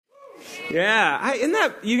Yeah, isn't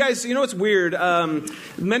that, you guys, you know, it's weird.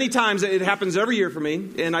 Many times it happens every year for me,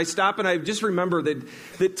 and I stop and I just remember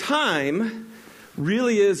that time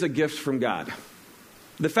really is a gift from God.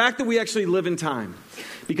 The fact that we actually live in time.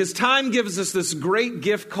 Because time gives us this great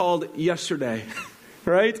gift called yesterday,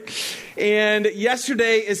 right? And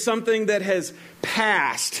yesterday is something that has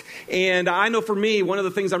passed. And I know for me, one of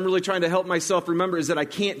the things I'm really trying to help myself remember is that I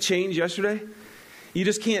can't change yesterday. You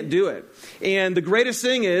just can't do it. And the greatest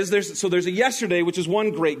thing is, there's a yesterday, which is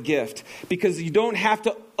one great gift, because you don't have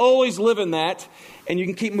to always live in that, and you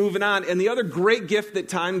can keep moving on. And the other great gift that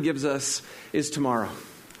time gives us is tomorrow.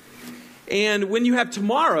 And when you have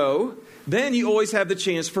tomorrow, then you always have the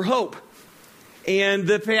chance for hope. And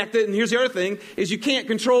the fact that, and here's the other thing, is you can't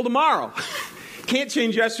control tomorrow. Can't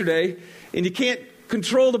change yesterday, and you can't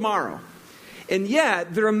control tomorrow. And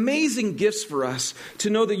yet, they're amazing gifts for us to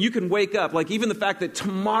know that you can wake up. Like even the fact that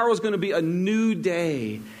tomorrow is going to be a new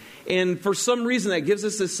day. And for some reason, that gives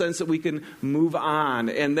us this sense that we can move on.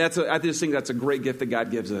 And I just think that's a great gift that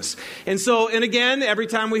God gives us. And so, and again, every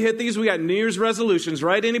time we hit these, we got New Year's resolutions,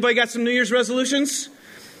 right? Anybody got some New Year's resolutions?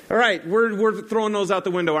 All right, we're throwing those out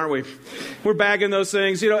the window, aren't we? We're bagging those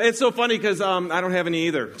things. You know, it's so funny because I don't have any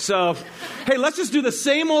either. So, hey, let's just do the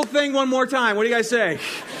same old thing one more time. What do you guys say?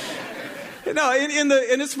 No, and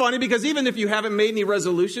it's funny because even if you haven't made any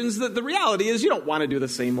resolutions, the reality is you don't want to do the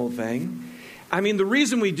same old thing. I mean, the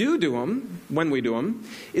reason we do them, when we do them,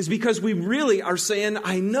 is because we really are saying,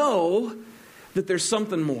 I know that there's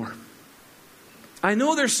something more. I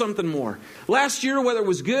know there's something more. Last year, whether it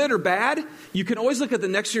was good or bad, you can always look at the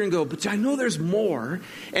next year and go, but I know there's more.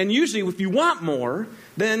 And usually if you want more,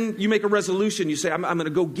 then you make a resolution. You say, I'm going to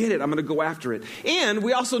go get it. I'm going to go after it. And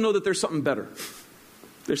we also know that there's something better.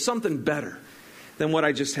 There's something better than what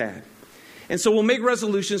I just had. And so we'll make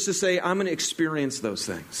resolutions to say, I'm going to experience those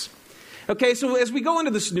things. Okay, so as we go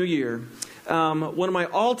into this new year, one of my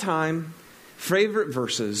all-time favorite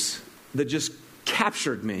verses that just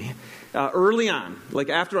captured me early on, like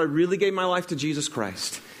after I really gave my life to Jesus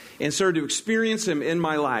Christ and started to experience Him in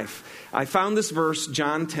my life, I found this verse,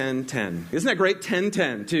 John 10:10. Isn't that great?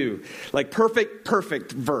 10:10 too. Like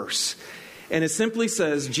perfect verse. And it simply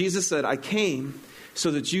says, Jesus said, I came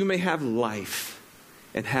so that you may have life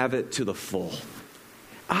and have it to the full.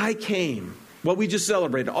 I came. What we just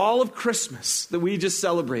celebrated, all of Christmas that we just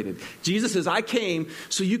celebrated. Jesus says, I came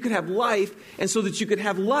so you could have life and so that you could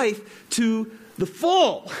have life to the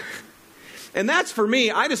full. And that's for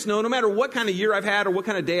me. I just know no matter what kind of year I've had or what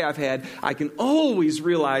kind of day I've had, I can always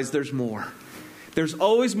realize there's more. There's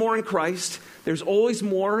always more in Christ. There's always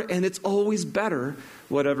more, and it's always better,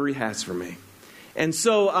 whatever He has for me. And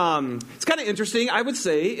so it's kind of interesting. I would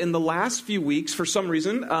say in the last few weeks, for some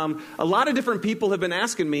reason, a lot of different people have been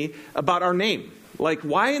asking me about our name. Like,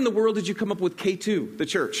 why in the world did you come up with K2, the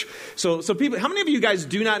church? So people, how many of you guys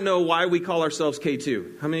do not know why we call ourselves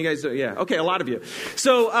K2? How many of you guys do? Yeah, okay, a lot of you.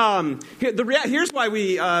 So here's why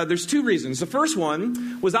there's two reasons. The first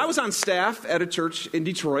one was I was on staff at a church in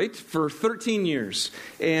Detroit for 13 years.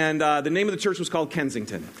 And the name of the church was called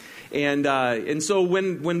Kensington. And so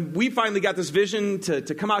when we finally got this vision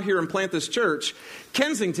to come out here and plant this church,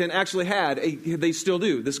 Kensington actually had, they still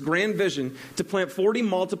do, this grand vision to plant 40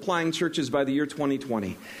 multiplying churches by the year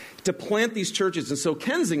 2020. To plant these churches. And so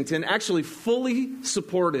Kensington actually fully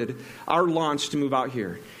supported our launch to move out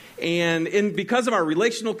here. And because of our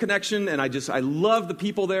relational connection, and I love the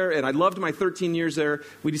people there, and I loved my 13 years there,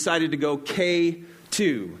 we decided to go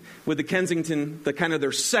K2 with the Kensington, the kind of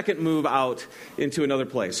their second move out into another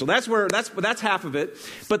place. So that's half of it.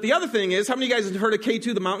 But the other thing is, how many of you guys have heard of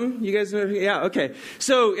K2 the mountain? You guys know? Yeah, okay.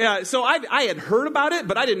 So I had heard about it,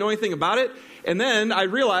 but I didn't know anything about it. And then I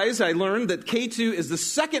learned that K2 is the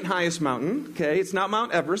second highest mountain. Okay, it's not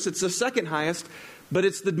Mount Everest, it's the second highest, but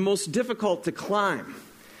it's the most difficult to climb.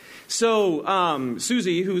 So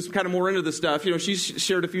Susie, who's kind of more into this stuff, she's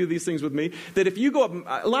shared a few of these things with me, that if you go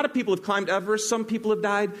up, a lot of people have climbed Everest, some people have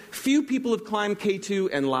died, few people have climbed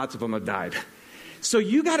K2, and lots of them have died. So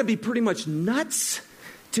you got to be pretty much nuts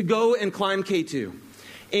to go and climb K2.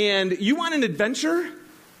 And you want an adventure?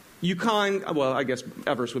 You climb, well, I guess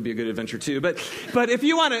Everest would be a good adventure too, but if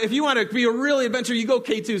you want to be a real adventure, you go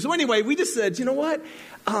K2. So anyway, we just said, you know what?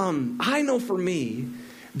 I know for me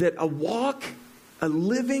that a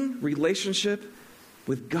living relationship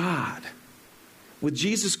with God, with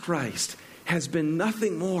Jesus Christ, has been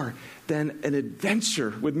nothing more than an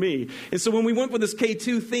adventure with me. And so when we went with this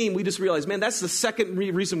K2 theme, we just realized, man, that's the second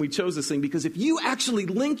reason we chose this thing. Because if you actually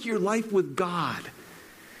link your life with God,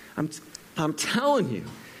 I'm telling you,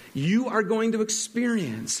 you are going to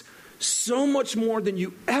experience so much more than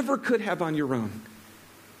you ever could have on your own.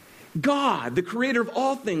 God, the creator of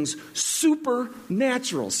all things,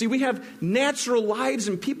 supernatural. See, we have natural lives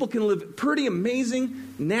and people can live pretty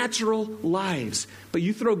amazing natural lives. But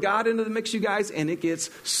you throw God into the mix, you guys, and it gets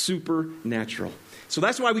supernatural. So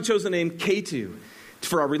that's why we chose the name K2.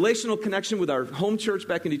 For our relational connection with our home church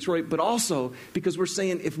back in Detroit, but also because we're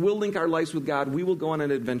saying if we'll link our lives with God, we will go on an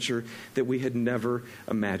adventure that we had never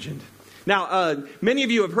imagined. Now, many of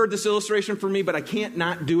you have heard this illustration from me, but I can't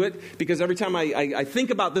not do it because every time I think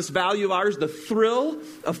about this value of ours, the thrill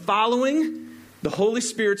of following the Holy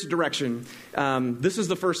Spirit's direction, this is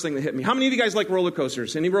the first thing that hit me. How many of you guys like roller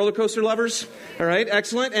coasters? Any roller coaster lovers? All right,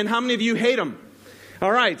 excellent. And how many of you hate them?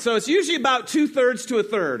 All right, so it's usually about 2/3 to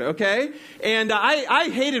 1/3, okay? And I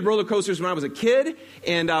hated roller coasters when I was a kid.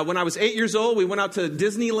 And when I was 8 years old, we went out to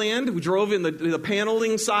Disneyland. We drove in the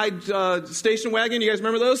paneling side station wagon. You guys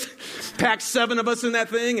remember those? Packed 7 of us in that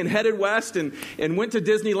thing and headed west and went to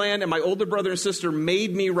Disneyland. And my older brother and sister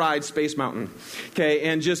made me ride Space Mountain, okay?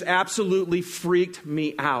 And just absolutely freaked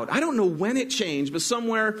me out. I don't know when it changed, but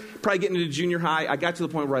somewhere, probably getting into junior high, I got to the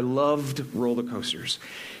point where I loved roller coasters.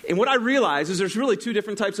 And what I realized is there's really 2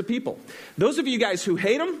 different types of people. Those of you guys who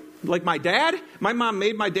hate them, like my dad, my mom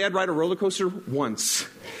made my dad ride a roller coaster once.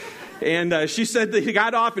 And she said that he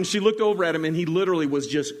got off and she looked over at him and he literally was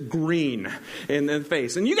just green in the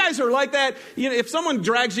face. And you guys are like that. You know, if someone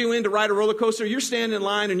drags you in to ride a roller coaster, you're standing in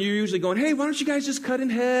line and you're usually going, hey, why don't you guys just cut in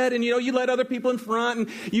head? And, you know, you let other people in front and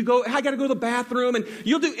you go, I got to go to the bathroom. And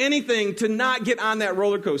you'll do anything to not get on that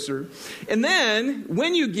roller coaster. And then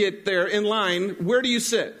when you get there in line, where do you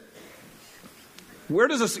sit? Where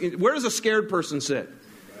does a scared person sit?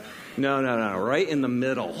 No, right in the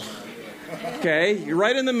middle. Okay, you're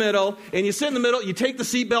right in the middle, and you sit in the middle, you take the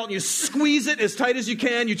seatbelt, and you squeeze it as tight as you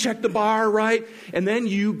can, you check the bar, right? And then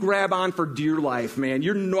you grab on for dear life, man.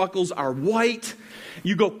 Your knuckles are white.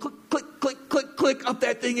 You go click, click, click, click, click up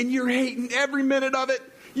that thing, and you're hating every minute of it.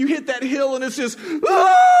 You hit that hill, and it's just,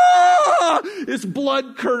 this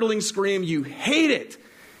blood-curdling scream. You hate it.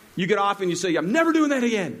 You get off, and you say, I'm never doing that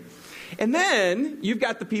again. And then you've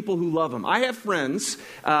got the people who love them. I have friends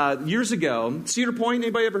years ago, Cedar Point.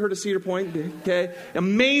 Anybody ever heard of Cedar Point? Okay,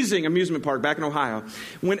 amazing amusement park back in Ohio.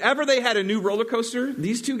 Whenever they had a new roller coaster,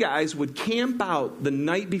 these 2 guys would camp out the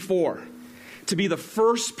night before to be the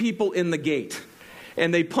first people in the gate.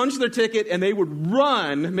 And they'd punch their ticket and they would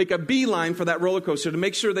run, make a beeline for that roller coaster to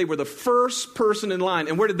make sure they were the first person in line.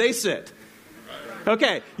 And where did they sit?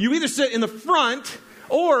 Okay, you either sit in the front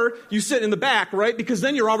or you sit in the back, right? Because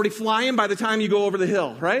then you're already flying by the time you go over the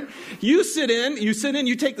hill, right? You sit in, you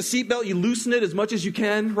take the seatbelt, you loosen it as much as you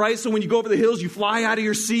can, right? So when you go over the hills, you fly out of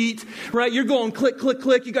your seat, right? You're going click, click,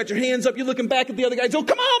 click. You got your hands up. You're looking back at the other guys. Oh,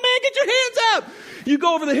 come on, man, get your hands up. You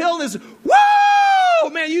go over the hill and it's, whoa,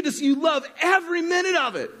 man, you love every minute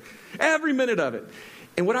of it. Every minute of it.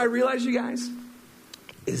 And what I realize, you guys,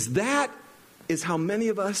 is that is how many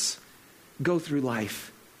of us go through life.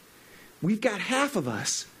 We've got half of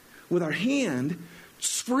us with our hand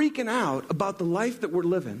freaking out about the life that we're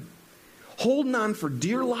living, holding on for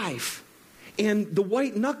dear life. And the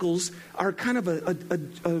white knuckles are kind of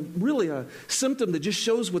really a symptom that just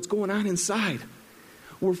shows what's going on inside.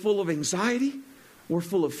 We're full of anxiety. We're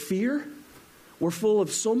full of fear. We're full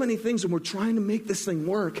of so many things, and we're trying to make this thing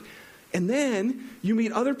work. And then you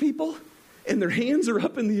meet other people, and their hands are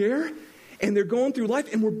up in the air, and they're going through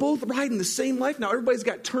life, and we're both riding the same life. Now, everybody's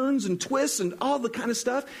got turns and twists and all the kind of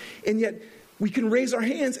stuff, and yet we can raise our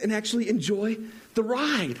hands and actually enjoy the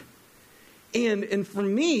ride. And for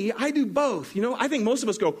me, I do both. You know, I think most of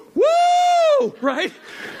us go, woo, right?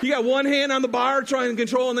 You got one hand on the bar trying to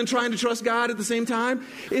control and then trying to trust God at the same time.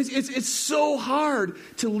 It's so hard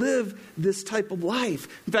to live this type of life.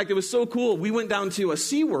 In fact, it was so cool. We went down to a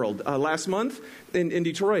SeaWorld last month in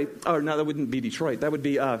Detroit. Oh, no, that wouldn't be Detroit. That would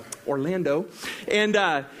be Orlando. And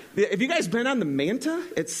have you guys been on the Manta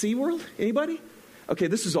at SeaWorld? Anybody? Okay,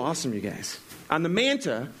 this is awesome, you guys. On the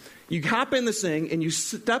Manta, you hop in this thing and you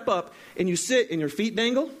step up and you sit and your feet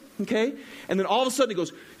dangle, okay? And then all of a sudden it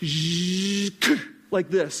goes like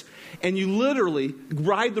this. And you literally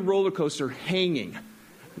ride the roller coaster hanging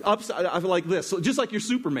upside like this, so just like you're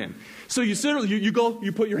Superman. So you sit, you go,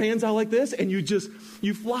 you put your hands out like this, and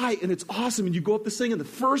you fly, and it's awesome. And you go up this thing, and the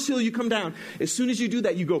first hill you come down, as soon as you do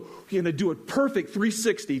that, you're going to do a perfect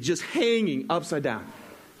 360, just hanging upside down.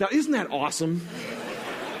 Now, isn't that awesome?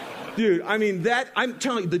 Dude, I mean, I'm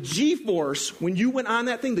telling you, the G-force, when you went on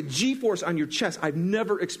that thing, the G-force on your chest, I've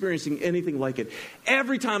never experienced anything like it.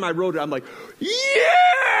 Every time I rode it, I'm like,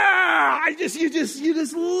 yeah! You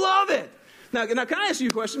just love it. Now, can I ask you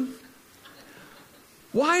a question?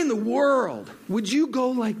 Why in the world would you go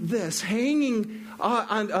like this, hanging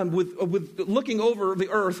with looking over the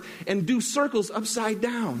earth and do circles upside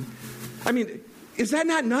down? I mean, is that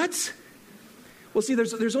not nuts? Well, see,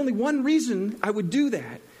 there's only one reason I would do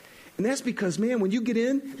that. And that's because, man, when you get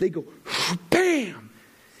in, they go, bam!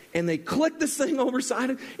 And they click this thing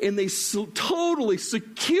overside, and they totally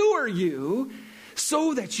secure you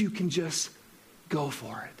so that you can just go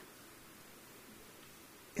for it.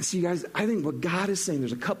 And see, guys, I think what God is saying,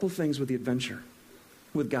 there's a couple things with the adventure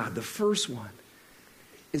with God. The first one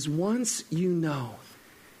is once you know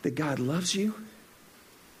that God loves you,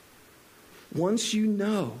 once you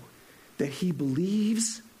know that he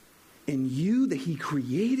believes in you, that he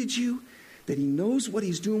created you, that he knows what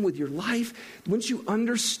he's doing with your life, once you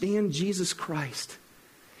understand Jesus Christ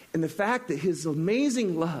and the fact that his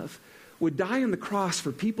amazing love would die on the cross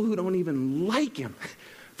for people who don't even like him,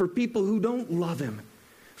 for people who don't love him,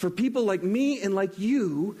 for people like me and like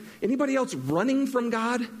you, anybody else running from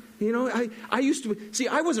God? You know, I used to, see,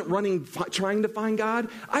 I wasn't running, trying to find God.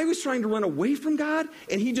 I was trying to run away from God,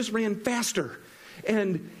 and he just ran faster.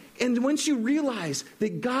 And once you realize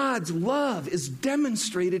that God's love is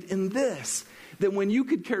demonstrated in this, that when you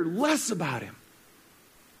could care less about him,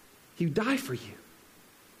 he would die for you.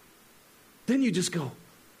 Then you just go,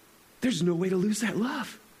 there's no way to lose that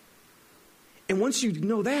love. And once you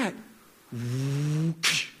know that,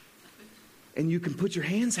 and you can put your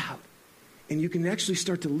hands out, and you can actually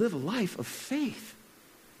start to live a life of faith,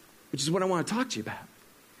 which is what I want to talk to you about.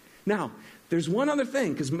 Now, there's one other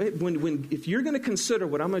thing, because if you're going to consider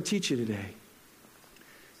what I'm going to teach you today,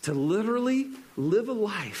 to literally live a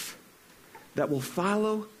life that will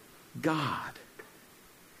follow God,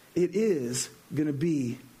 it is going to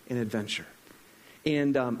be an adventure.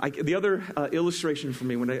 And the other illustration for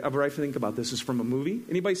me, whenever I think about this, is from a movie.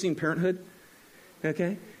 Anybody seen Parenthood?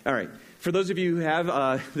 Okay? All right. For those of you who have,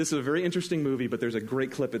 this is a very interesting movie, but there's a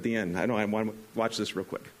great clip at the end. I want to watch this real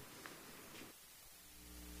quick.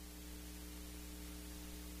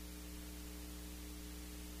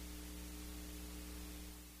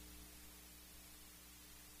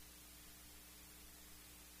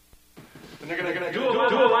 And they're going to do a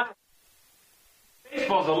lot.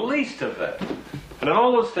 Baseball's the least of it. And in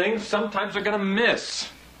all those things, sometimes they're going to miss.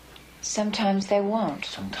 Sometimes they won't.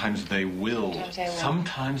 Sometimes they will.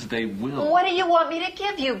 Sometimes they will. What do you want me to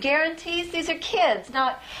give you? Guarantees? These are kids,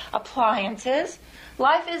 not appliances.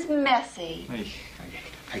 Life is messy.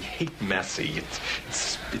 I hate messy.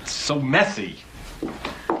 It's so messy.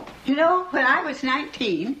 You know, when I was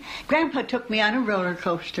 19, Grandpa took me on a roller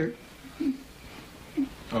coaster.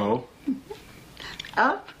 Oh?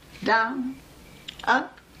 Up, down,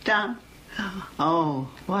 up, down. Oh,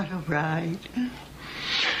 what a ride.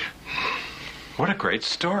 What a great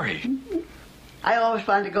story. I always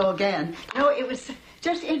wanted to go again. No, it was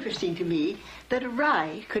just interesting to me that a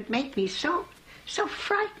ride could make me so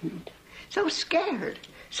frightened, so scared,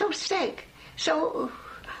 so sick, so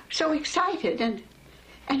excited,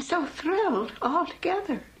 and so thrilled all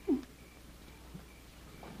together.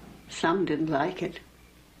 Some didn't like it.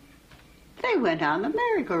 They went on the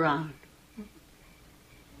merry-go-round.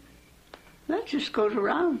 That just goes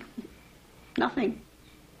around. Nothing.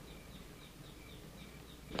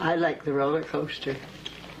 I like the roller coaster.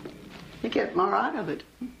 You get more out of it.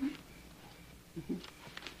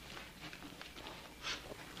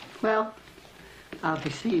 Well, I'll be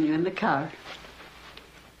seeing you in the car.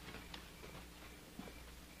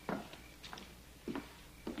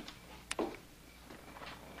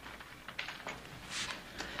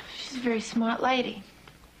 She's a very smart lady.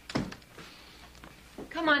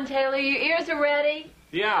 Come on, Taylor, your ears are ready.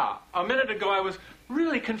 Yeah, a minute ago I was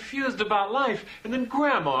really confused about life, and then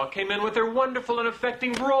Grandma came in with her wonderful and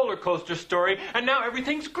affecting roller coaster story, and now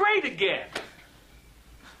everything's great again.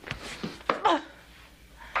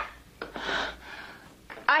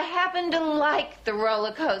 I happen to like the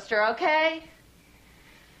roller coaster, okay?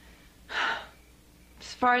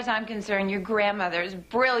 As far as I'm concerned, your grandmother is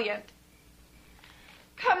brilliant.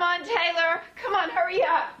 Come on, Taylor. Come on, hurry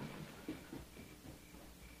up.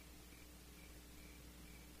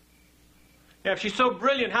 Yeah, if she's so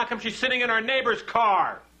brilliant, how come she's sitting in our neighbor's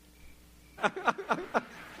car?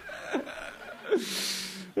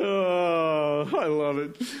 Oh, I love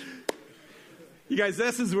it. You guys,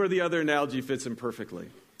 this is where the other analogy fits in perfectly.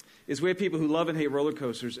 Is we have people who love and hate roller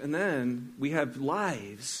coasters, and then we have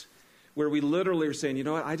lives where we literally are saying, you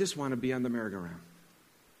know what, I just want to be on the merry-go-round.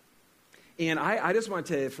 And I just want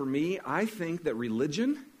to tell you, for me, I think that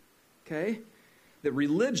religion, that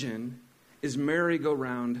religion is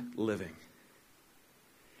merry-go-round living.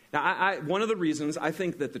 Now, one of the reasons I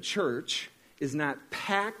think that the church is not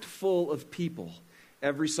packed full of people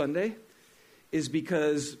every Sunday is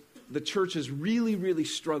because the church has really, really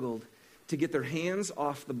struggled to get their hands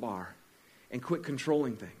off the bar and quit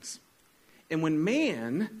controlling things. And when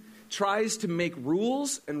man tries to make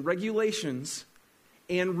rules and regulations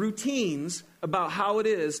and routines about how it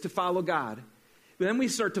is to follow God, then we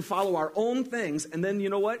start to follow our own things, and then you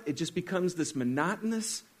know what? It just becomes this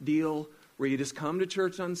monotonous deal where you just come to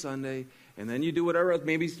church on Sunday, and then you do whatever else.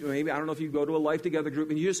 Maybe I don't know if you go to a Life Together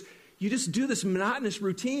group, and you just do this monotonous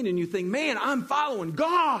routine, and you think, man, I'm following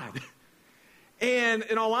God. And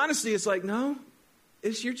in all honesty, it's like, no,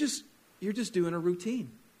 you're just doing a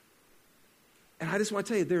routine. And I just want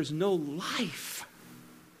to tell you, there's no life.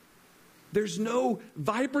 There's no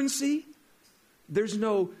vibrancy. There's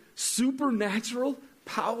no supernatural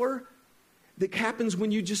power that happens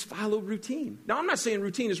when you just follow routine. Now, I'm not saying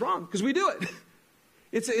routine is wrong, because we do it.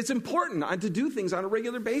 It's important to do things on a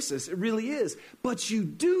regular basis. It really is. But you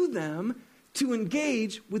do them to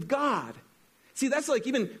engage with God. See, that's like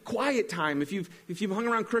even quiet time. If you've hung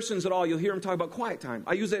around Christians at all, you'll hear them talk about quiet time.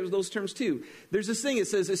 I use those terms too. There's this thing, it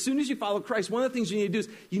says, as soon as you follow Christ, one of the things you need to do is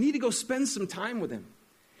you need to go spend some time with him.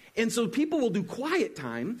 And so people will do quiet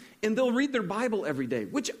time, and they'll read their Bible every day,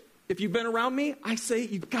 which, if you've been around me, I say,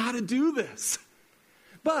 you've got to do this.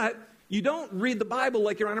 But you don't read the Bible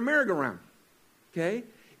like you're on a merry-go-round, okay?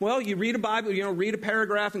 Well, you read a Bible, read a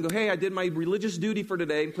paragraph and go, hey, I did my religious duty for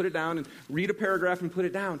today, and put it down, and read a paragraph and put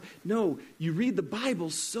it down. No, you read the Bible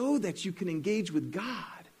so that you can engage with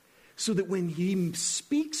God, so that when he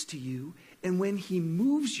speaks to you and when he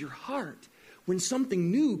moves your heart, when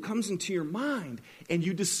something new comes into your mind and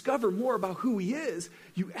you discover more about who he is,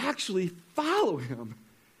 you actually follow him.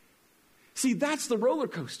 See, that's the roller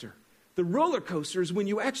coaster. The roller coaster is when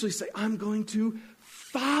you actually say, I'm going to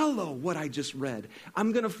follow what I just read.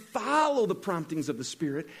 I'm going to follow the promptings of the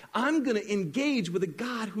Spirit. I'm going to engage with a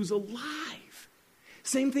God who's alive.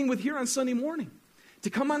 Same thing with here on Sunday morning. To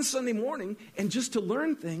come on Sunday morning and just to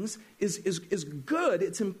learn things is good.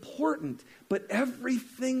 It's important. But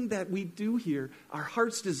everything that we do here, our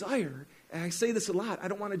heart's desire, and I say this a lot, I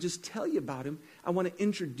don't want to just tell you about him. I want to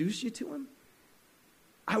introduce you to him.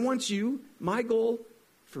 I want you, my goal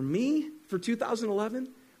for me for 2011,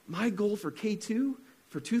 my goal for K2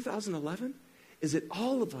 for 2011 is that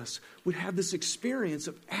all of us would have this experience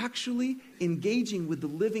of actually engaging with the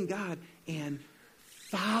living God and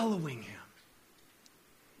following him.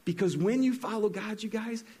 Because when you follow God, you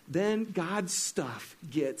guys, then God's stuff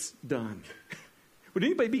gets done. Would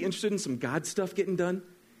anybody be interested in some God stuff getting done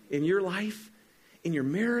in your life, in your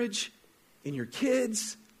marriage, in your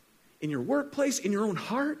kids, in your workplace, in your own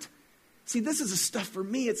heart? See, this is the stuff for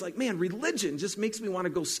me. It's like, man, religion just makes me want to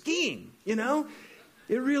go skiing, It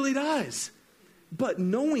really does. But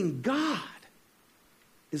knowing God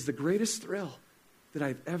is the greatest thrill that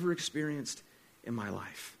I've ever experienced in my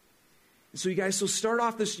life. And so you guys, start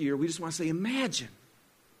off this year, we just want to say, imagine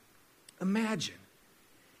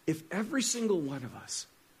if every single one of us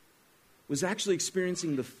was actually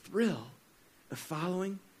experiencing the thrill of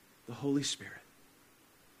following the Holy Spirit.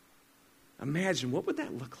 Imagine, what would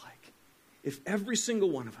that look like if every single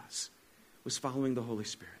one of us was following the Holy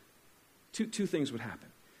Spirit? Two things would happen.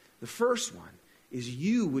 The first one is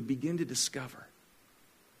you would begin to discover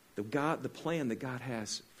the plan that God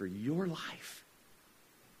has for your life.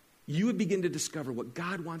 You would begin to discover what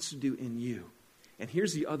God wants to do in you. And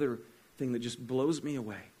here's the other thing that just blows me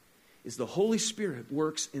away, is the Holy Spirit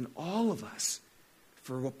works in all of us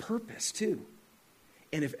for a purpose too.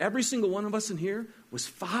 And if every single one of us in here was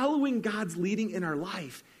following God's leading in our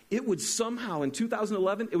life, it would somehow, in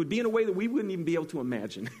 2011, it would be in a way that we wouldn't even be able to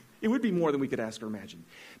imagine. It would be more than we could ask or imagine.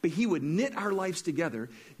 But he would knit our lives together,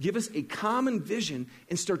 give us a common vision,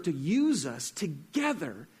 and start to use us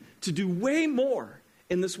together to do way more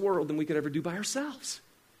in this world than we could ever do by ourselves.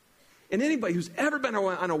 And anybody who's ever been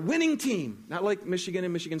on a winning team, not like Michigan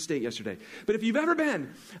and Michigan State yesterday, but if you've ever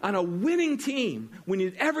been on a winning team,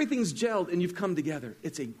 when everything's gelled and you've come together,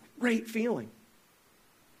 it's a great feeling.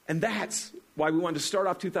 And that's why we wanted to start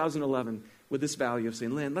off 2011 with this value of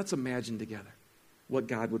saying, Lynn, let's imagine together what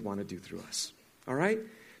God would want to do through us. All right?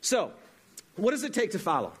 So, what does it take to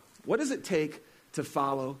follow? What does it take to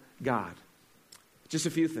follow God? Just a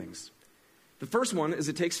few things. The first one is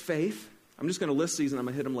it takes faith. I'm just going to list these and I'm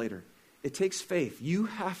going to hit them later. It takes faith. You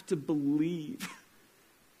have to believe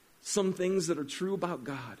some things that are true about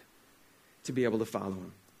God to be able to follow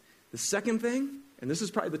him. The second thing, and this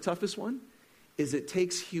is probably the toughest one, is it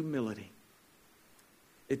takes humility.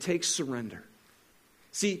 It takes surrender.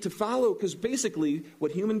 See, to follow, because basically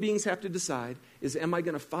what human beings have to decide is, am I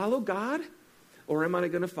going to follow God or am I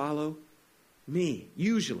going to follow me?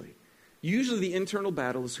 Usually. Usually the internal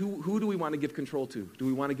battle is who do we want to give control to? Do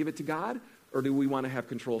we want to give it to God, or do we want to have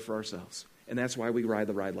control for ourselves? And that's why we ride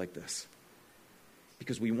the ride like this.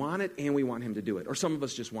 Because we want it and we want him to do it. Or some of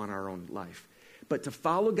us just want our own life. But to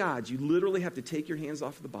follow God, you literally have to take your hands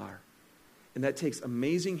off the bar. And that takes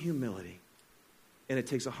amazing humility. And it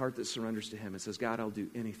takes a heart that surrenders to him and says, God, I'll do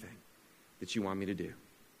anything that you want me to do.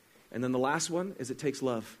 And then the last one is it takes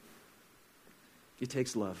love. It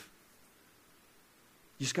takes love.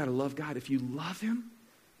 You just got to love God. If you love him,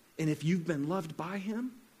 and if you've been loved by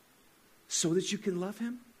him so that you can love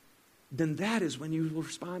him, then that is when you will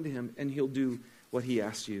respond to him and he'll do what he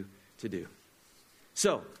asks you to do.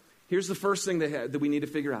 So, here's the first thing that we need to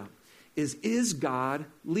figure out is God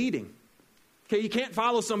leading? Okay, you can't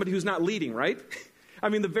follow somebody who's not leading, right? I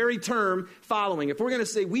mean, the very term following. If we're going to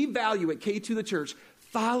say we value at K2 the church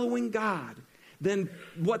following God, then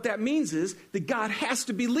what that means is that God has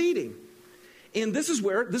to be leading. And this is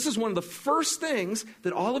one of the first things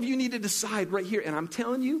that all of you need to decide right here. And I'm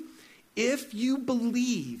telling you, if you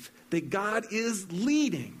believe that God is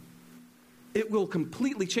leading, it will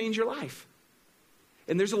completely change your life.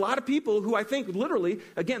 And there's a lot of people who I think literally,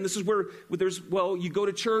 again, this is where you go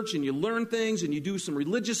to church and you learn things and you do some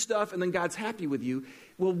religious stuff and then God's happy with you.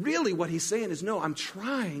 Well, really what he's saying is, no, I'm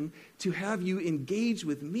trying to have you engage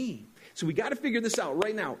with me. So we got to figure this out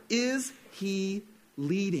right now. Is he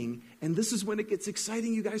leading? And this is when it gets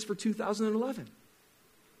exciting, you guys, for 2011.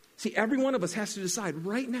 See, every one of us has to decide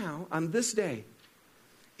right now on this day,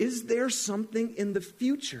 is there something in the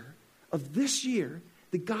future of this year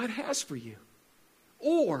that God has for you?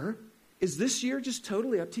 Or is this year just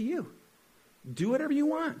totally up to you? Do whatever you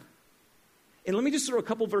want. And let me just throw a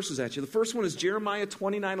couple verses at you. The first one is Jeremiah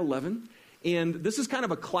 29:11. And this is kind of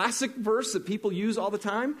a classic verse that people use all the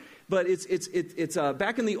time. But it's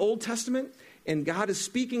back in the Old Testament. And God is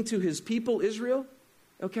speaking to his people, Israel.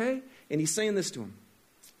 Okay? And he's saying this to them.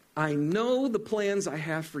 I know the plans I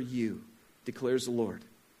have for you, declares the Lord.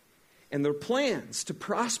 And they're plans to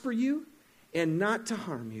prosper you and not to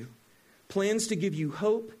harm you. Plans to give you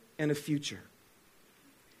hope and a future.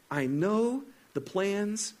 I know the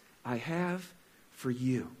plans I have for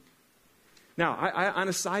you. Now, on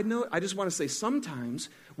a side note, I just want to say sometimes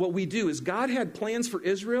what we do is God had plans for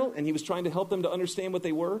Israel and he was trying to help them to understand what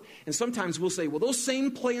they were. And sometimes we'll say, well, those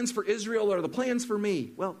same plans for Israel are the plans for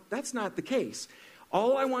me. Well, that's not the case.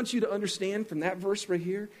 All I want you to understand from that verse right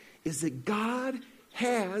here is that God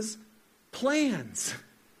has plans.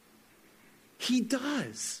 He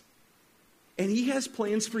does. And he has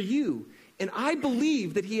plans for you. And I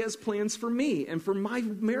believe that he has plans for me and for my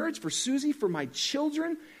marriage, for Susie, for my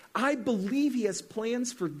children. I believe he has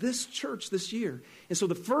plans for this church this year. And so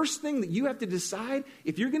the first thing that you have to decide,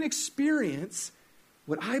 if you're going to experience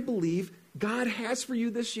what I believe God has for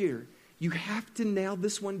you this year, you have to nail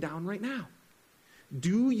this one down right now.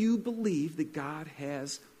 Do you believe that God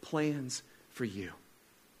has plans for you?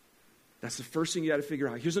 That's the first thing you got to figure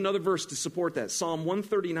out. Here's another verse to support that. Psalm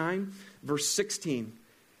 139, verse 16.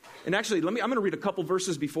 And actually, I'm going to read a couple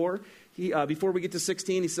verses before we get to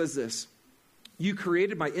 16. He says this. You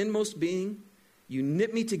created my inmost being. You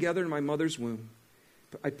knit me together in my mother's womb.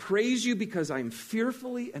 I praise you because I am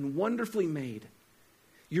fearfully and wonderfully made.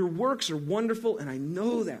 Your works are wonderful, and I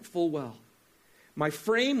know that full well. My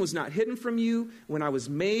frame was not hidden from you when I was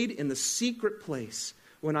made in the secret place,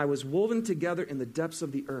 when I was woven together in the depths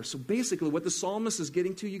of the earth. So basically what the psalmist is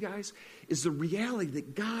getting to, you guys, is the reality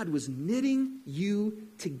that God was knitting you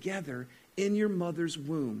together in your mother's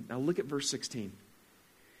womb. Now look at verse 16.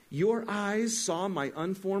 Your eyes saw my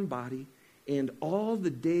unformed body, and all the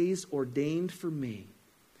days ordained for me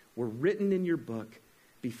were written in your book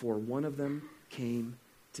before one of them came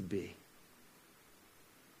to be.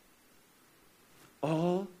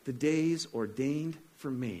 All the days ordained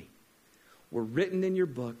for me were written in your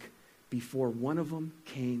book before one of them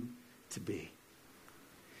came to be.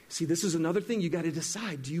 See, this is another thing you got to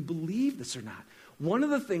decide. Do you believe this or not? One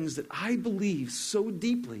of the things that I believe so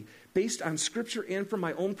deeply, based on Scripture and from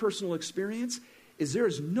my own personal experience, is there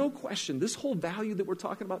is no question, this whole value that we're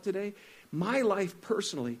talking about today, my life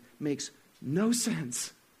personally makes no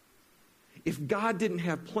sense if God didn't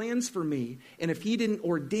have plans for me and if he didn't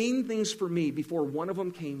ordain things for me before one of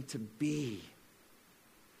them came to be.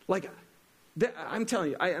 I'm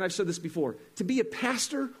telling you, and I've said this before, to be a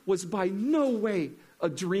pastor was by no way a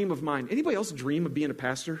dream of mine. Anybody else dream of being a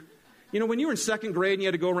pastor? You know, when you were in second grade and you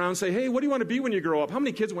had to go around and say, hey, what do you want to be when you grow up? How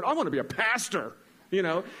many kids went, I want to be a pastor. You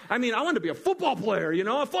know, I want to be a football player,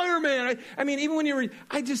 a fireman. Even when you were,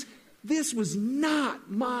 this was not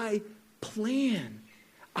my plan.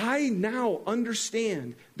 I now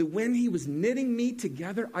understand that when he was knitting me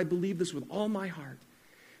together, I believe this with all my heart,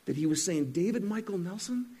 that he was saying, David Michael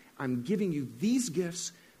Nelson, I'm giving you these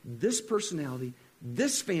gifts, this personality,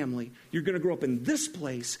 this family. You're going to grow up in this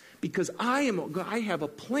place because I have a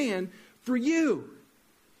plan for you.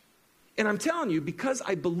 And I'm telling you, because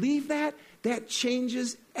I believe that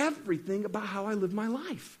changes everything about how I live my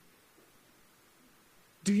life.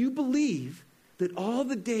 Do you believe that all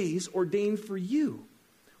the days ordained for you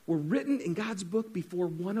were written in God's book before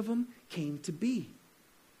one of them came to be?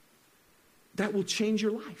 That will change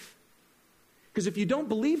your life. Because if you don't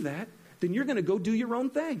believe that, then you're going to go do your own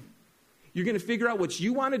thing. You're going to figure out what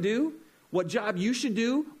you want to do, what job you should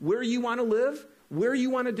do, where you want to live, where you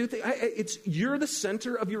want to do things. You're the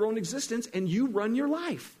center of your own existence, and you run your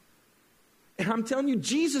life. And I'm telling you,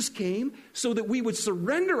 Jesus came so that we would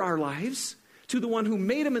surrender our lives to the one who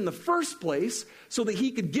made them in the first place, so that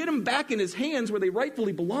he could get them back in his hands where they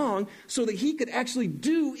rightfully belong, so that he could actually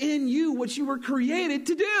do in you what you were created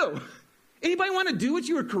to do. Anybody want to do what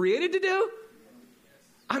you were created to do?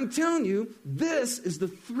 I'm telling you, this is the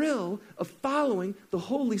thrill of following the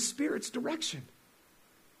Holy Spirit's direction.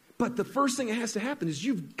 But the first thing that has to happen is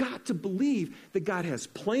you've got to believe that God has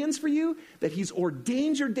plans for you, that he's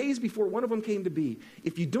ordained your days before one of them came to be.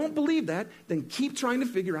 If you don't believe that, then keep trying to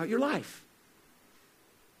figure out your life.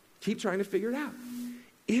 Keep trying to figure it out.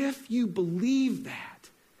 If you believe that,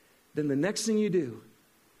 then the next thing you do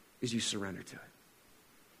is you surrender to it.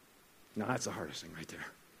 Now, that's the hardest thing right there.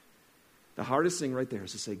 The hardest thing right there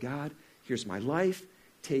is to say, God, here's my life.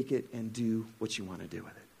 Take it and do what you want to do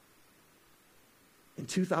with it. In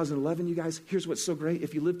 2011, you guys, here's what's so great.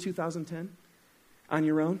 If you lived 2010 on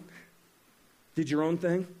your own, did your own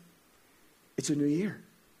thing, it's a new year.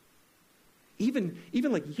 Even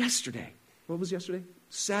like yesterday. What was yesterday?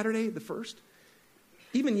 Saturday the 1st.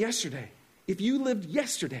 Even yesterday. If you lived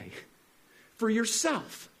yesterday for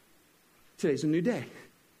yourself, today's a new day.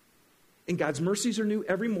 And God's mercies are new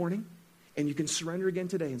every morning. And you can surrender again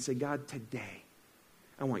today and say, God, today,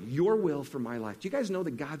 I want your will for my life. Do you guys know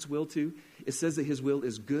that God's will too? It says that his will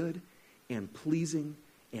is good and pleasing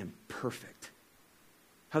and perfect.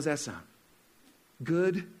 How's that sound?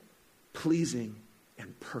 Good, pleasing,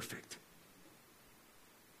 and perfect.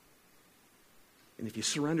 And if you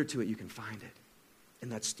surrender to it, you can find it. And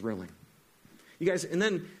that's thrilling. You guys, and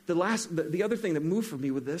then the other thing that moved for me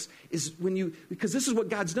with this is because this is what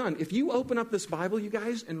God's done. If you open up this Bible, you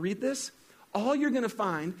guys, and read this, all you're going to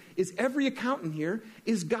find is every account in here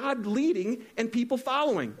is God leading and people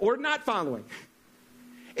following or not following.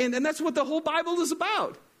 And that's what the whole Bible is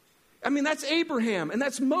about. I mean, that's Abraham, and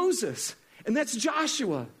that's Moses, and that's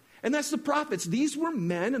Joshua, and that's the prophets. These were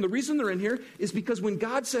men, and the reason they're in here is because when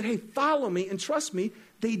God said, hey, follow me and trust me,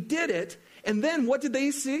 they did it. And then what did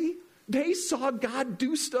they see? They saw God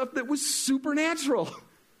do stuff that was supernatural.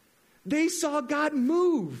 They saw God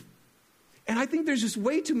move. And I think there's just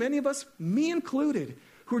way too many of us, me included,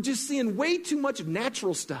 who are just seeing way too much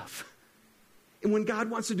natural stuff. And when God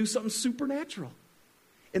wants to do something supernatural.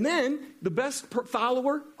 And then the best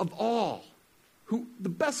follower of all, the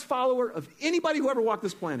best follower of anybody who ever walked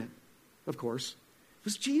this planet, of course,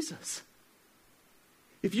 was Jesus.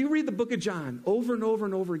 If you read the book of John over and over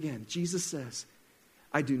and over again, Jesus says,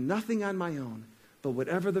 I do nothing on my own, but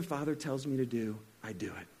whatever the Father tells me to do, I do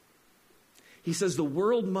it. He says the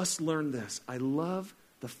world must learn this. I love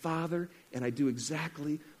the Father, and I do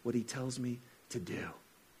exactly what he tells me to do.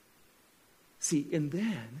 See, and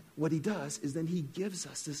then what he does is then he gives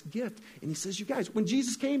us this gift. And he says, you guys, when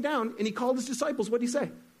Jesus came down and he called his disciples, what did he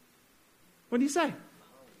say? What did he say?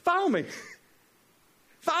 Follow me.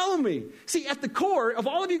 Follow me. See, at the core of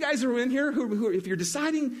all of you guys who are in here, who if you're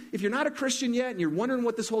deciding, if you're not a Christian yet and you're wondering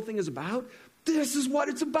what this whole thing is about, this is what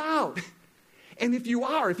it's about. And if you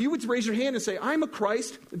would raise your hand and say, I'm a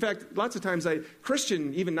Christ. In fact, lots of times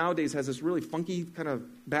Christian, even nowadays, has this really funky kind of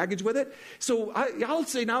baggage with it. So I'll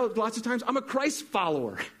say now lots of times, I'm a Christ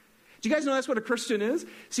follower. Do you guys know that's what a Christian is?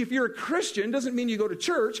 See, if you're a Christian, it doesn't mean you go to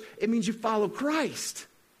church. It means you follow Christ.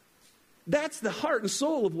 That's the heart and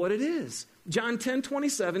soul of what it is. John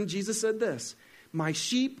 10:27, Jesus said this, my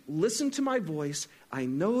sheep listen to my voice. I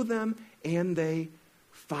know them and they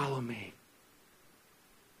follow me.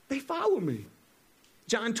 They follow me.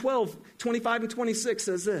 John 12:25 and 26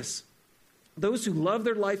 says this, those who love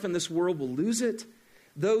their life in this world will lose it.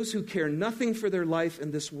 Those who care nothing for their life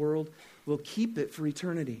in this world will keep it for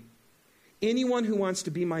eternity. Anyone who wants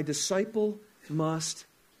to be my disciple must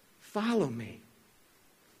follow me,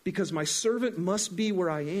 because my servant must be where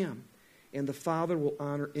I am, and the Father will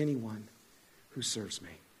honor anyone who serves me.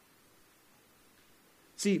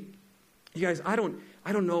 See, you guys, I don't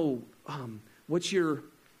know what's your,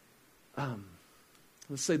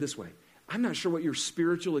 let's say this way. I'm not sure what your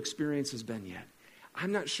spiritual experience has been yet.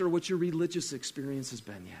 I'm not sure what your religious experience has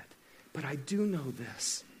been yet, but I do know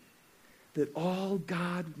this, that all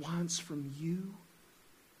God wants from you,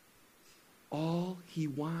 all he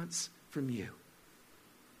wants from you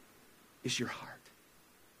is your heart.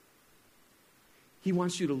 He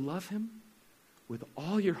wants you to love him with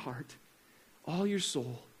all your heart, all your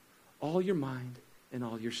soul, all your mind, and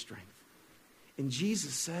all your strength. And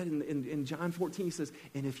Jesus said in John 14, he says,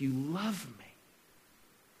 and if you love me,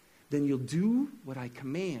 then you'll do what I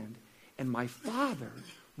command, and my Father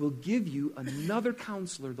will give you another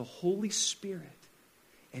counselor, the Holy Spirit,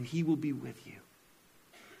 and he will be with you.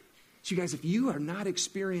 So you guys, if you are not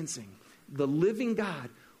experiencing the living God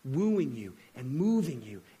wooing you and moving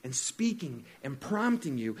you and speaking and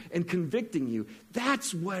prompting you and convicting you,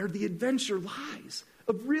 that's where the adventure lies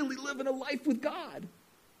of really living a life with God.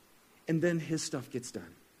 And then his stuff gets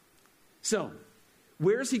done. So,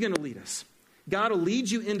 where's he going to lead us? God will lead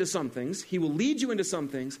you into some things. He will lead you into some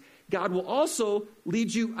things. God will also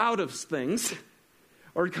lead you out of things,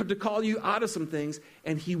 or to call you out of some things,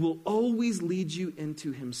 and he will always lead you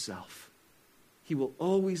into himself. He will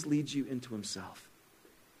always lead you into himself.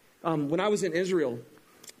 When I was in Israel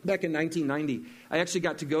back in 1990, I actually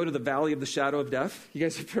got to go to the Valley of the Shadow of Death. You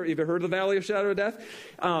guys have ever heard of the Valley of Shadow of Death?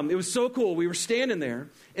 It was so cool. We were standing there,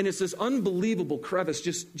 and it's this unbelievable crevice,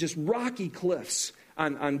 just rocky cliffs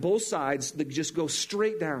on both sides that just go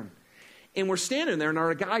straight down. And we're standing there, and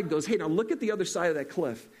our guide goes, hey, now look at the other side of that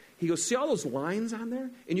cliff. He goes, see all those lines on there?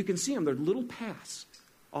 And you can see them. They're little paths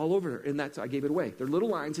all over there. And that's, I gave it away. They're little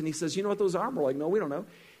lines. And he says, you know what those are? We're like, no, we don't know.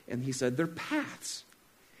 And he said, they're paths.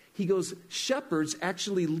 He goes, shepherds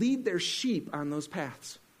actually lead their sheep on those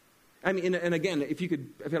paths. I mean, and again, I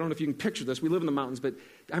don't know if you can picture this. We live in the mountains, but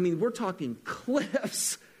I mean, we're talking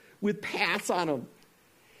cliffs with paths on them.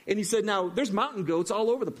 And he said, now, there's mountain goats all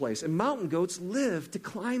over the place. And mountain goats live to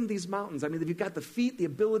climb these mountains. I mean, you've got the feet, the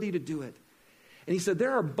ability to do it. And he said,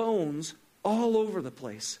 there are bones all over the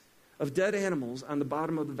place of dead animals on the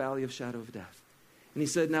bottom of the Valley of Shadow of Death. And he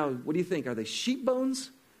said, now, what do you think? Are they sheep bones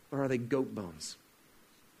or are they goat bones?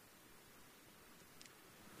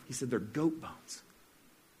 He said, they're goat bones.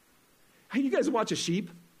 Hey, you guys watch a sheep?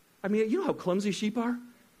 I mean, you know how clumsy sheep are?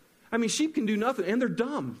 I mean, sheep can do nothing, and they're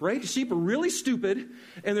dumb, right? Sheep are really stupid,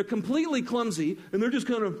 and they're completely clumsy, and they're just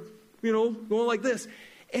kind of, going like this.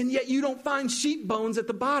 And yet you don't find sheep bones at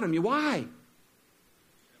the bottom. Why?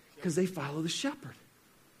 Because they follow the shepherd.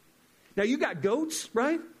 Now, you got goats,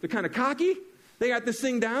 right? They're kind of cocky. They got this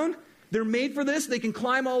thing down. They're made for this. They can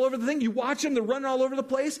climb all over the thing. You watch them, they're running all over the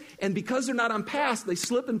place. And because they're not on paths, they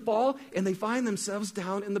slip and fall, and they find themselves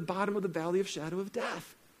down in the bottom of the Valley of Shadow of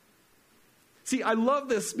Death. See, I love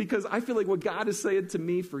this because I feel like what God has said to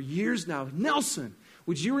me for years now, Nelson,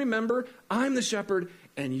 would you remember, I'm the shepherd,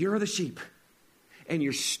 and you're the sheep. And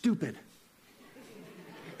you're stupid.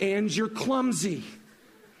 And you're clumsy.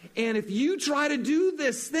 And if you try to do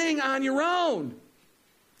this thing on your own,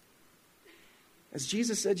 as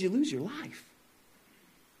Jesus said, you lose your life.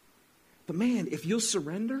 But man, if you'll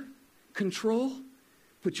surrender, control,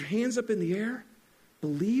 put your hands up in the air,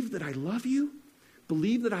 believe that I love you,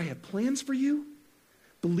 believe that I have plans for you,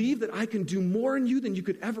 believe that I can do more in you than you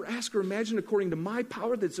could ever ask or imagine according to my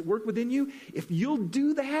power that's at work within you, if you'll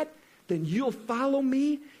do that, then you'll follow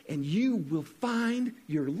me and you will find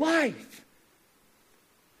your life.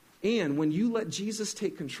 And when you let Jesus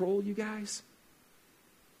take control, you guys,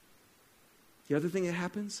 the other thing that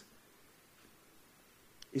happens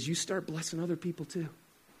is you start blessing other people too.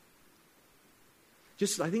 I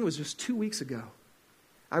think it was just 2 weeks ago,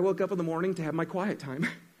 I woke up in the morning to have my quiet time.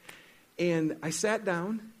 And I sat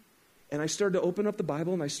down and I started to open up the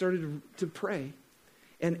Bible and I started to pray.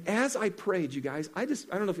 And as I prayed, you guys, I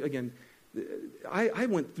don't know if, again, I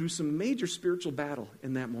went through some major spiritual battle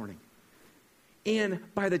in that morning. And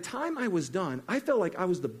by the time I was done, I felt like I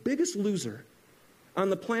was the biggest loser on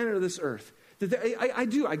the planet of this earth.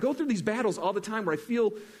 I go through these battles all the time where I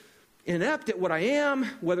feel inept at what I am,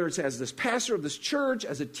 whether it's as this pastor of this church,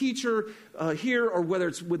 as a teacher here, or whether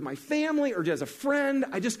it's with my family or as a friend.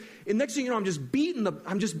 And next thing you know, I'm just beating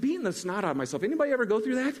the snot out of myself. Anybody ever go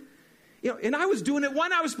through that? And I was doing it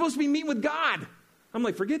when I was supposed to be meeting with God. I'm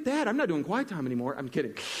like, forget that. I'm not doing quiet time anymore. I'm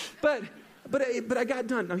kidding. But I got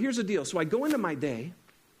done. Now here's the deal. So I go into my day,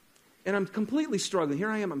 and I'm completely struggling. Here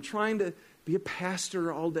I am. I'm trying to be a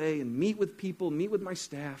pastor all day and meet with people, meet with my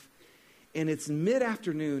staff. And it's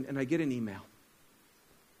mid-afternoon, and I get an email.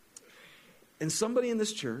 And somebody in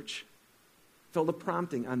this church felt a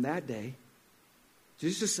prompting on that day to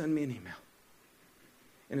just send me an email.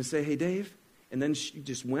 And to say, hey, Dave. And then she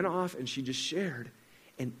just went off, and she just shared.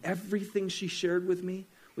 And everything she shared with me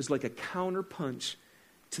was like a counter punch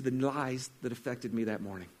to the lies that affected me that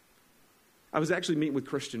morning. I was actually meeting with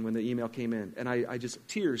Christian when the email came in, and I just,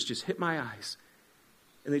 tears just hit my eyes,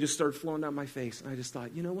 and they just started flowing down my face, and I just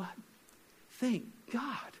thought, you know what? Thank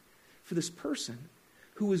God for this person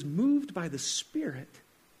who was moved by the Spirit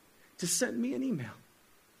to send me an email.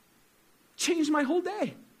 Changed my whole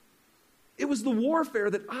day. It was the warfare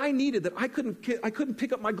that I needed, that I couldn't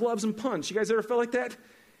pick up my gloves and punch. You guys ever felt like that?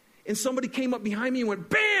 And somebody came up behind me and went,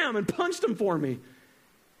 bam, and punched him for me.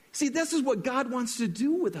 See, this is what God wants to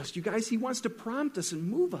do with us, you guys. He wants to prompt us and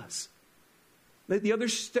move us. The other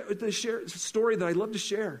story that I love to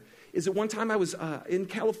share is that one time I was in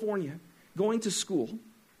California going to school,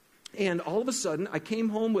 and all of a sudden I came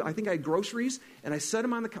home with, I think I had groceries, and I set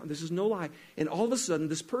them on the counter. This is no lie. And all of a sudden,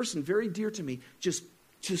 this person very dear to me just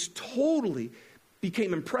totally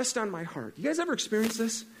became impressed on my heart. You guys ever experienced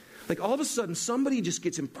this? Like all of a sudden, somebody just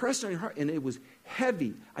gets impressed on your heart, and it was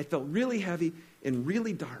heavy. I felt really heavy and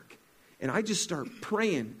really dark. And I just started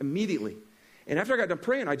praying immediately. And after I got done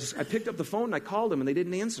praying, I picked up the phone and I called them, and they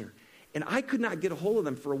didn't answer. And I could not get a hold of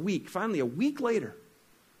them for a week. Finally, a week later,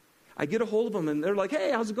 I get a hold of them, and they're like,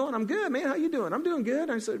 hey, how's it going? I'm good, man. How you doing? I'm doing good.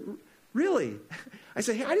 And I said, really? I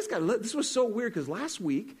said, hey, I just got to this was so weird because last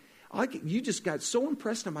week, you just got so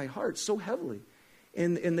impressed on my heart so heavily.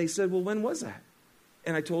 And they said, well, when was that?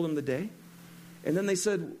 And I told them the day. And then they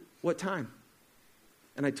said, what time?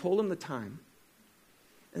 And I told them the time.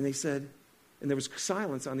 And they said, and there was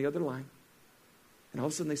silence on the other line. And all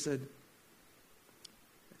of a sudden they said,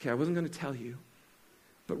 okay, I wasn't going to tell you,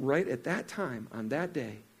 but right at that time, on that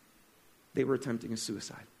day, they were attempting a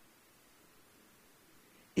suicide.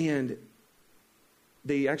 And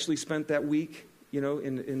they actually spent that week,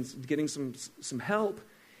 in getting some help,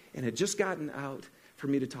 and had just gotten out for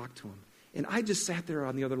me to talk to them. And I just sat there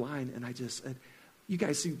on the other line, and I just said, you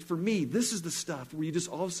guys see, for me, this is the stuff where you just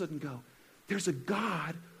all of a sudden go, there's a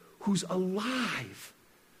God who's alive.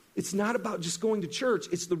 It's not about just going to church.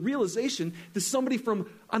 It's the realization that somebody from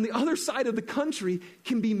on the other side of the country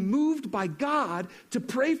can be moved by God to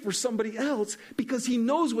pray for somebody else because he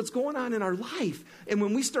knows what's going on in our life. And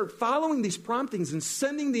when we start following these promptings and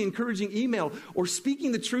sending the encouraging email or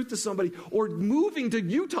speaking the truth to somebody or moving to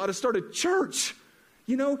Utah to start a church,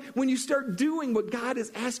 when you start doing what God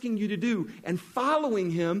is asking you to do and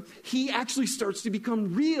following him, he actually starts to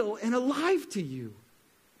become real and alive to you.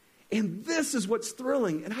 And this is what's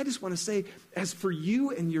thrilling. And I just want to say, as for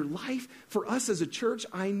you and your life, for us as a church,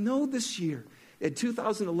 I know this year, in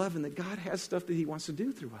 2011, that God has stuff that he wants to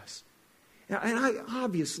do through us. And I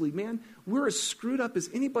obviously, man, we're as screwed up as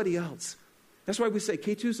anybody else. That's why we say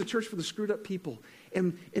K2 is the church for the screwed up people.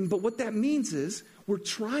 But what that means is we're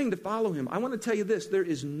trying to follow him. I want to tell you this. There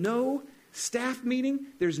is no staff meeting.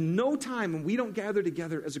 There's no time when we don't gather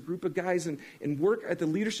together as a group of guys and work at the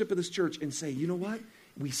leadership of this church and say, you know what?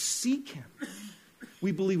 We seek him.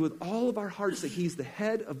 We believe with all of our hearts that he's the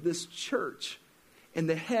head of this church. And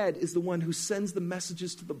the head is the one who sends the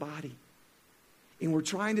messages to the body. And we're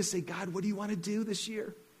trying to say, God, what do you want to do this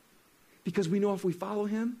year? Because we know if we follow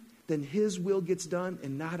him, then his will gets done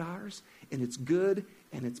and not ours. And it's good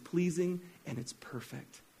and it's pleasing and it's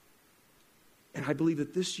perfect. And I believe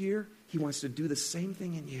that this year he wants to do the same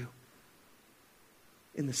thing in you.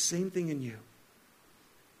 And the same thing in you.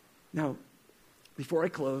 Now, before I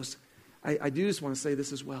close, I do just want to say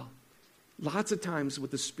this as well. Lots of times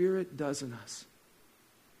what the Spirit does in us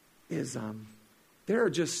is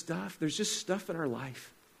there's just stuff in our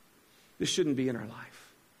life that shouldn't be in our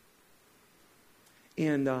life.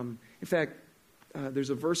 And in fact,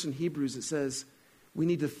 there's a verse in Hebrews that says we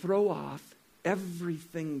need to throw off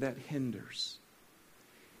everything that hinders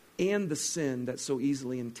and the sin that so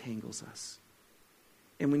easily entangles us.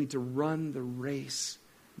 And we need to run the race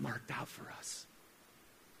marked out for us.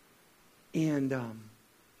 And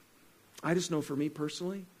I just know for me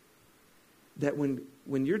personally that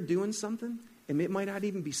when you're doing something, and it might not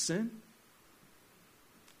even be sin,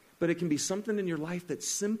 but it can be something in your life that's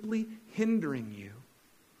simply hindering you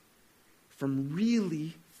from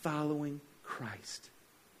really following Christ.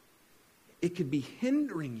 It could be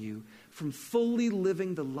hindering you from fully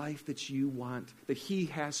living the life that you want, that he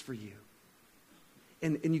has for you.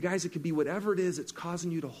 And you guys, it could be whatever it is that's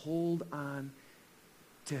causing you to hold on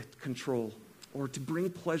to control or to bring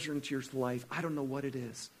pleasure into your life. I don't know what it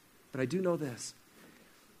is, but I do know this,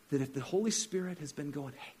 that if the Holy Spirit has been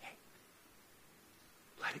going, hey,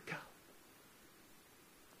 let it go.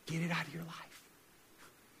 Get it out of your life.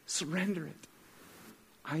 Surrender it.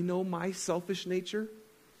 I know my selfish nature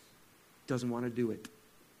doesn't want to do it,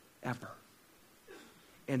 ever.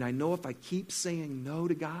 And I know if I keep saying no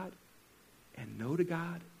to God, and no to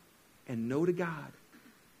God, and no to God,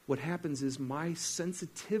 what happens is my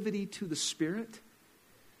sensitivity to the Spirit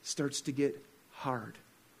starts to get hard.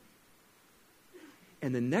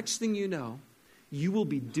 And the next thing you know, you will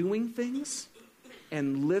be doing things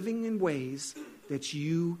and living in ways that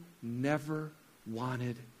you never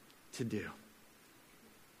wanted to do.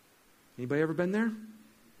 Anybody ever been there?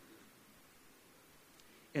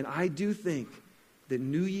 And I do think that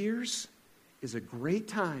New Year's is a great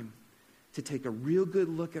time to take a real good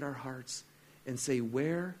look at our hearts and say,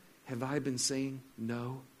 where have I been saying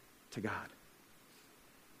no to God?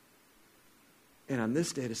 And on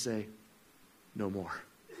this day to say, no more.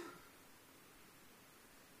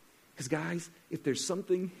 Because guys, if there's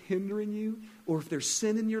something hindering you, or if there's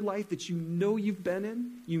sin in your life that you know you've been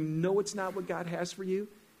in, you know it's not what God has for you,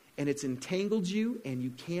 and it's entangled you and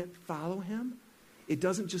you can't follow him, it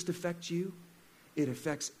doesn't just affect you, it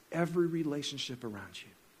affects every relationship around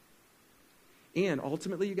you. And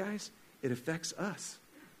ultimately, you guys, it affects us.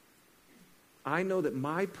 I know that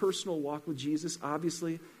my personal walk with Jesus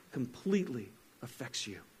obviously completely affects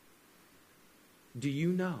you. Do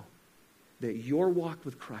you know that your walk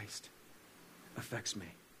with Christ affects me?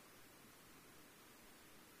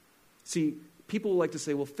 See, people like to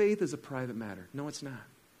say, well, faith is a private matter. No, it's not.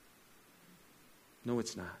 No,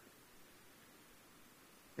 it's not.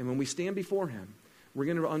 And when we stand before him, we're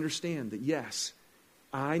going to understand that, yes,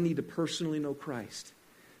 I need to personally know Christ,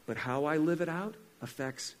 but how I live it out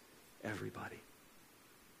affects everybody.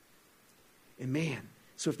 And man,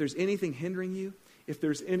 so if there's anything hindering you, if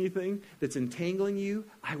there's anything that's entangling you,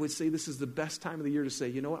 I would say this is the best time of the year to say,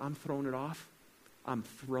 you know what, I'm throwing it off. I'm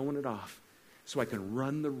throwing it off so I can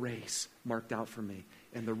run the race marked out for me.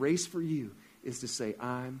 And the race for you is to say,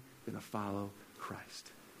 I'm going to follow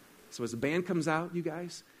Christ. So as the band comes out, you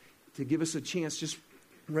guys, to give us a chance just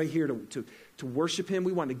right here to worship him,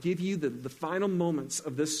 we want to give you the final moments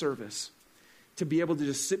of this service to be able to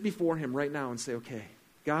just sit before him right now and say, okay,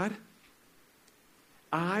 God,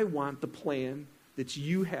 I want the plan that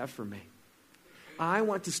you have for me. I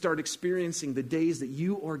want to start experiencing the days that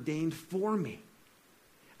you ordained for me.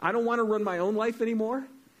 I don't want to run my own life anymore.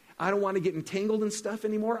 I don't want to get entangled in stuff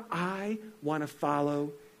anymore. I want to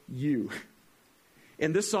follow you.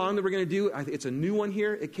 And this song that we're going to do, it's a new one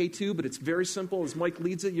here at K2, but it's very simple. As Mike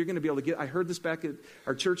leads it, you're going to be able to get, I heard this back at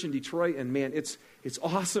our church in Detroit, and man, it's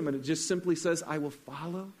awesome. And it just simply says, I will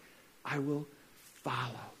follow, I will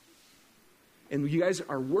follow. And you guys,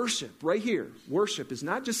 our worship right here, worship is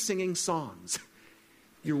not just singing songs.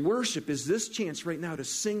 Your worship is this chance right now to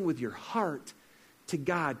sing with your heart to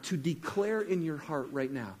God, to declare in your heart right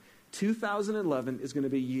now. 2011 is going to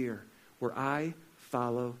be a year where I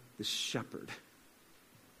follow the shepherd,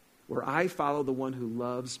 where I follow the one who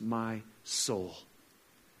loves my soul,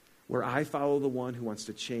 where I follow the one who wants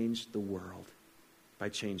to change the world by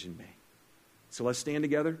changing me. So let's stand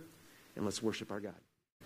together and let's worship our God.